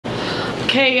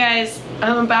Okay guys,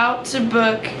 I'm about to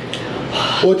book.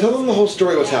 Well, tell them the whole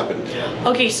story, what's happened.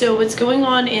 Okay, so what's going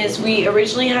on is we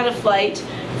originally had a flight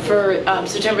for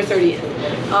September 30th,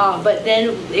 but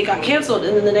then it got canceled,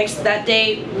 and then that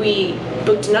day we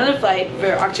booked another flight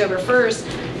for October 1st,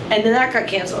 and then that got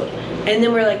canceled. And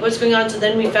then we're like, what's going on? So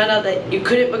then we found out that you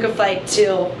couldn't book a flight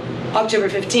till October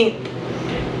 15th.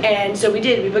 And so we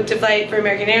did. We booked a flight for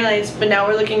American Airlines, but now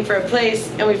we're looking for a place,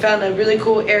 and we found a really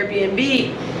cool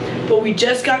Airbnb. But we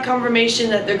just got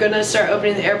confirmation that they're going to start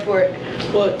opening the airport.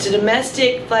 Well, to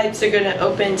domestic flights, they're going to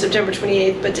open September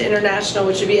 28th, but to international,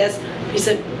 which would be he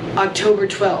said October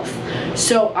 12th.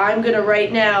 So I'm going to right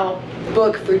now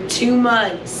book for 2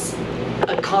 months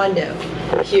a condo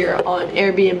here on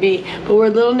Airbnb. But we're a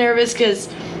little nervous because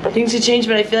things could change,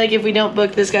 but I feel like if we don't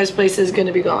book, this guy's place is going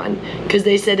to be gone. Because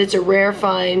they said it's a rare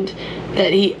find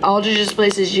that Aldridge's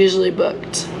place is usually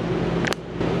booked.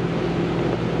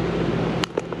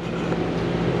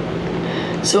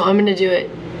 So I'm gonna do it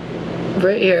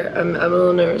right here. I'm a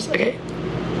little nervous. Okay,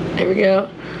 there we go.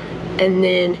 And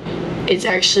then it's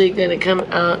actually gonna come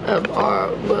out of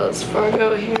our Wells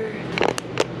Fargo here.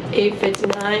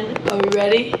 8:59. Are we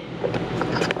ready?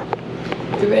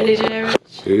 You ready, Jared?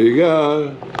 Here you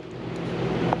go. Oh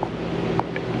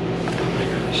my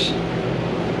gosh.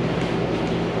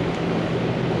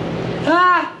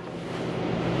 Ah!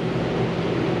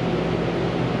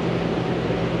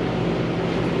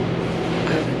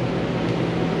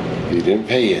 You didn't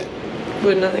pay yet.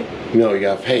 With nothing? No, you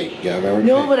gotta pay. You gotta remember to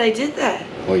No, pay. but I did that.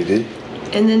 Oh, you did?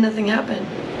 And then nothing happened.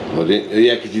 Well,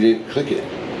 yeah, because you didn't click it.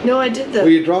 No, I did though. Well,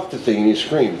 you dropped the thing and you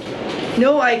screamed.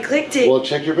 No, I clicked it. Well,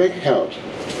 check your bank account.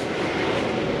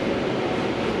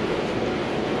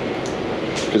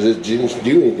 Because it didn't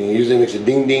do anything. It usually makes a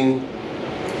ding ding.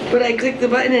 But I clicked the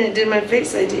button and it did my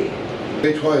Face ID.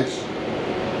 Pay twice.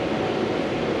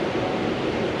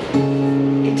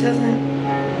 It doesn't.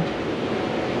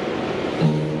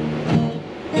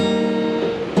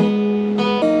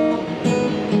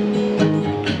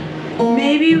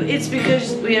 Maybe it's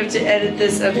because we have to edit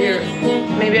this up here.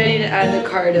 Maybe I need to add the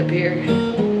card up here.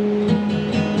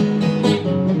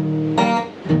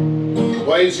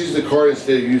 Why don't you just use the card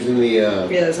instead of using the Apple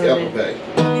Pay?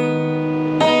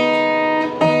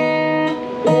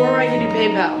 Or I can do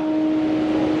PayPal.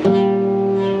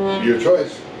 Your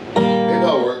choice.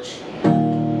 PayPal works. You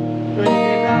want to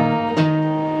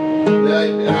do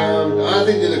PayPal? I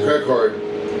think do the credit card. I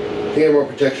think I have more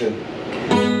protection.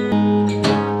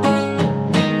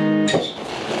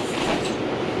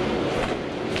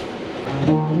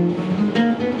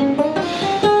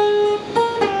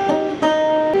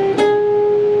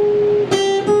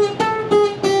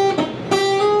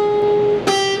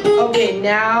 Okay,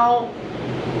 now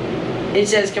it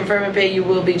says confirm and pay, you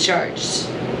will be charged.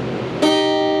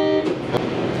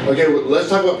 Okay, well, let's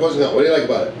talk about pros and cons. What do you like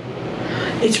about it?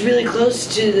 It's really close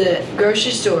to the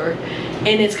grocery store,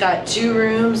 and it's got 2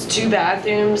 rooms, 2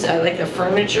 bathrooms. I like the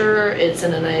furniture. It's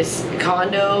in a nice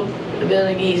condo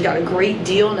building. He's got a great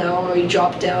deal now where he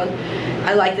dropped down.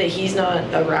 I like that he's not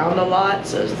around a lot,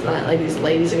 so it's not like these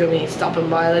ladies are gonna be stopping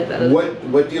by like that.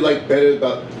 What do you like better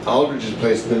about Aldridge's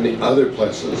place than the other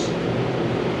places?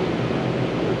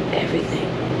 Everything.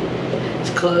 It's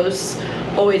close.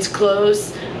 Oh, it's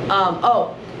close.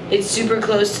 It's super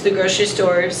close to the grocery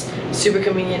stores. Super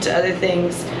convenient to other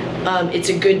things. It's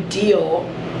a good deal.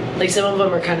 Like some of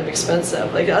them are kind of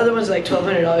expensive. Like the other one's like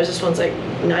 $1,200. This one's like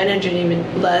 $900, even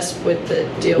less with the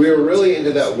deal. We were really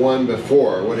into that one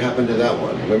before. What happened to that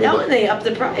one? Remember that one they upped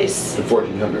the price. To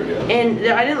 $1,400, yeah. And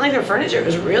I didn't like their furniture. It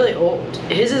was really old.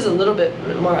 His is a little bit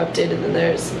more updated than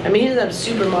theirs. I mean, he doesn't have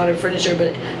super modern furniture,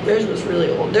 but theirs was really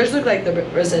old. Theirs looked like the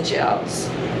residentials.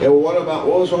 And what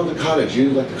was wrong with the cottage? You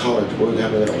like the cottage. What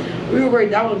happened to that one? We were worried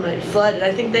that one might flood. And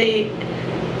I think I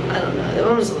don't know. That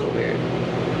one was a little weird.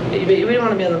 We didn't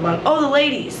want to be on the bottom. Oh, the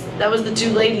ladies. That was the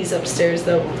 2 ladies upstairs,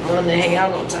 though, when they hang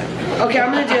out all the time. Okay,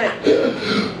 I'm going to do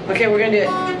it. Okay, we're going to do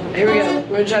it. Here we go. We're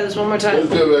going to try this one more time. Let's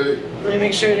do it, baby. Let me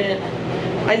make sure it didn't.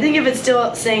 I think if it's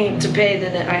still saying to pay,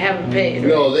 then I haven't paid.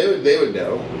 Right? No, they would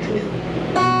know.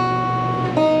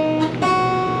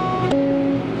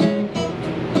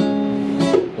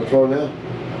 What's wrong now?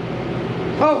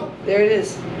 Oh, there it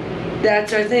is.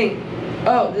 That's our thing.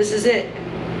 Oh, this is it.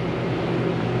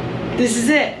 This is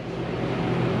it.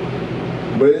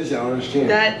 What is it? I don't understand.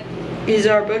 That is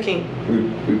our booking.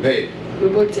 We paid. We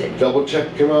booked it. Double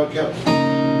check your account.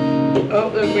 Oh,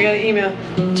 look, we got an email.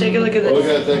 Take a look at this.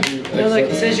 Okay, thank you. No, look,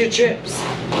 it says your trips.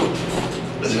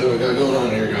 Let's see what we got going on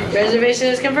here, guys. Reservation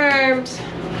is confirmed.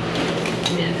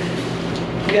 Yeah.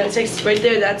 You got a text right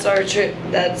there. That's our trip.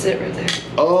 That's it right there.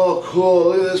 Oh, cool.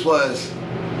 Look at this place.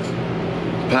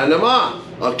 Panama,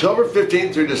 October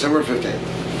 15th through December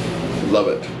 15th. Love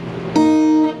it.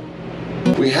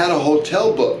 We had a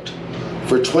hotel booked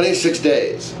for 26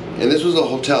 days, and this was a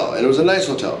hotel, and it was a nice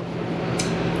hotel.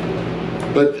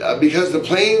 But because the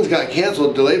planes got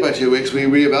canceled, delayed by 2 weeks, we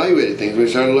reevaluated things. We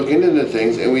started looking into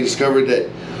things, and we discovered that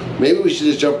maybe we should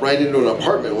just jump right into an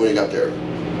apartment when we got there.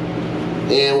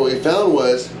 And what we found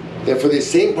was that for the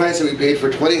same price that we paid for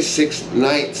 26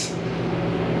 nights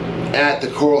at the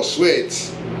Coral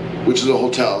Suites, which is a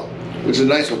hotel, which is a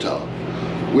nice hotel,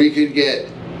 we could get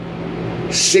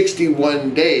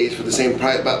 61 days for the same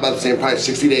price, about the same price,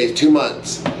 60 days, 2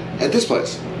 months at this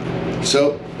place.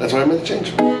 So that's why I made the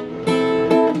change. We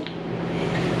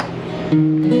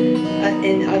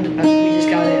just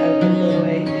got it. I'm blown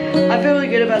away. I feel really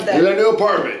good about that. Get a new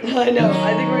apartment. I know.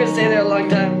 I think we're gonna stay there a long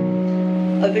time.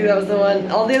 I think that was the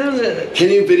one. All the others are... Can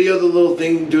you video the little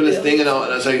thing doing its thing, and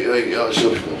I'll say, I'll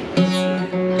show people.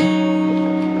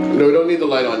 No, we don't need the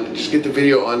light on. Just get the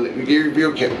video on. Get your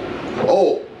video camera.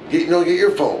 Oh, get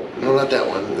your phone. No, not that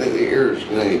one. Yours.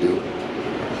 No, you do.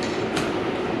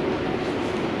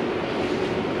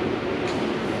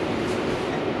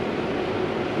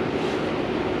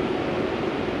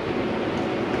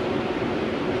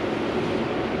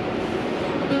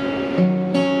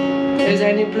 There's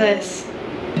our new place.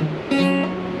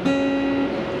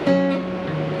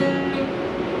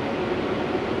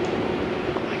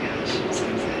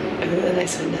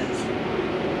 Nice windows.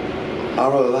 I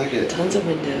really like it. Tons of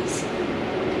windows.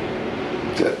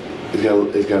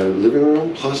 It's got a living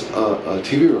room plus a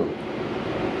TV room.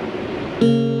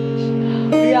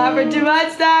 We offered 2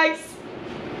 months, thanks.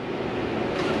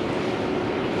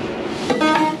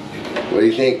 What do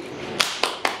you think?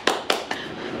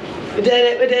 We did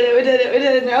it, we did it, we did it, we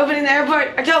did it. They're opening the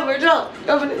airport. October 12th.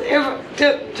 Opening the airport.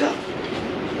 October 12th.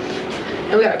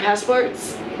 And we got our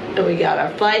passports, and we got our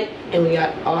flight, and we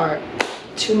got our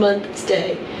 2-month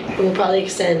stay. And we'll probably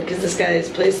extend because this guy's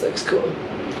place looks cool.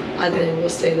 I think we'll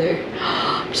stay there.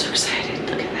 I'm so excited.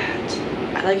 Look at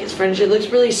that. I like his furniture. It looks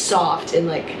really soft and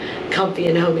like comfy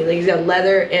and homey. Like he's got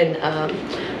leather and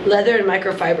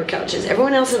microfiber couches.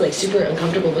 Everyone else has like super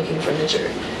uncomfortable looking furniture.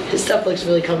 His stuff looks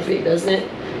really comfy, doesn't it?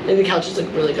 Like the couches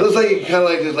look really comfy. It looks like you kind of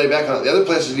like just lay back on it. The other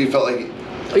places you felt like...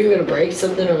 Oh, you were gonna break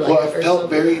something or like? Well, it felt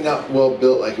very not well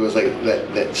built. Like it was like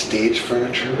that stage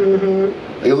furniture. Mm-hmm.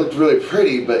 Like it looked really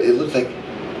pretty, but it looked like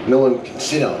no one can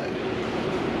sit on it.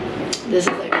 This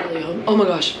is like really home. Oh my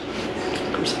gosh,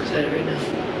 I'm so excited right now.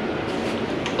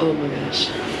 Oh my gosh,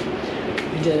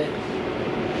 we did it.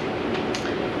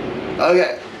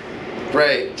 Okay,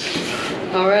 great.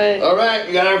 All right. All right,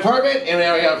 we got our apartment and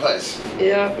now we got a place.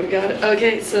 Yeah, we got it.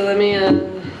 Okay, so let me let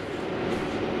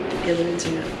me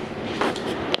zoom out.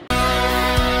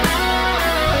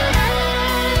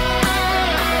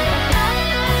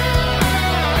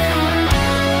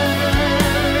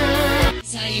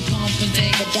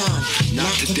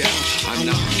 Not to death, I'm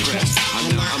not impressed,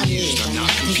 I'm not amused, I'm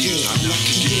not confused, I'm not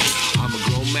confused. I'm a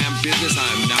grown man business, I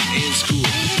am not in school.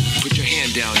 Put your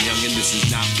hand down, youngin', this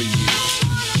is not for you.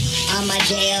 On my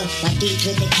jail, my beats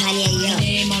with the Kanye, yo. Your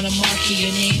name on the marquee,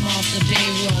 your name off the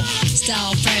payroll.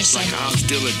 Style fresh like I'm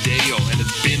still a Dayo, and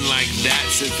it's been like that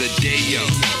since the Dayo.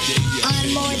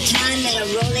 On more time than a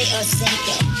Rolly or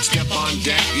Seiko. Step on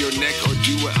deck, your neck, or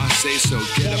do what I say so.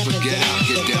 Get up or get out,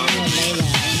 get down and lay low.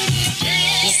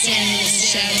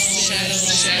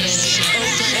 Shadows.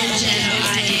 Open Jedi,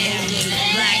 I am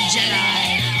Black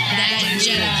Jedi.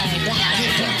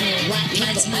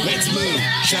 Let's move.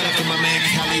 Shout out to my man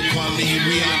Khalid Kweli.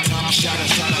 We on top. Shout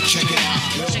out, check it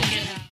out.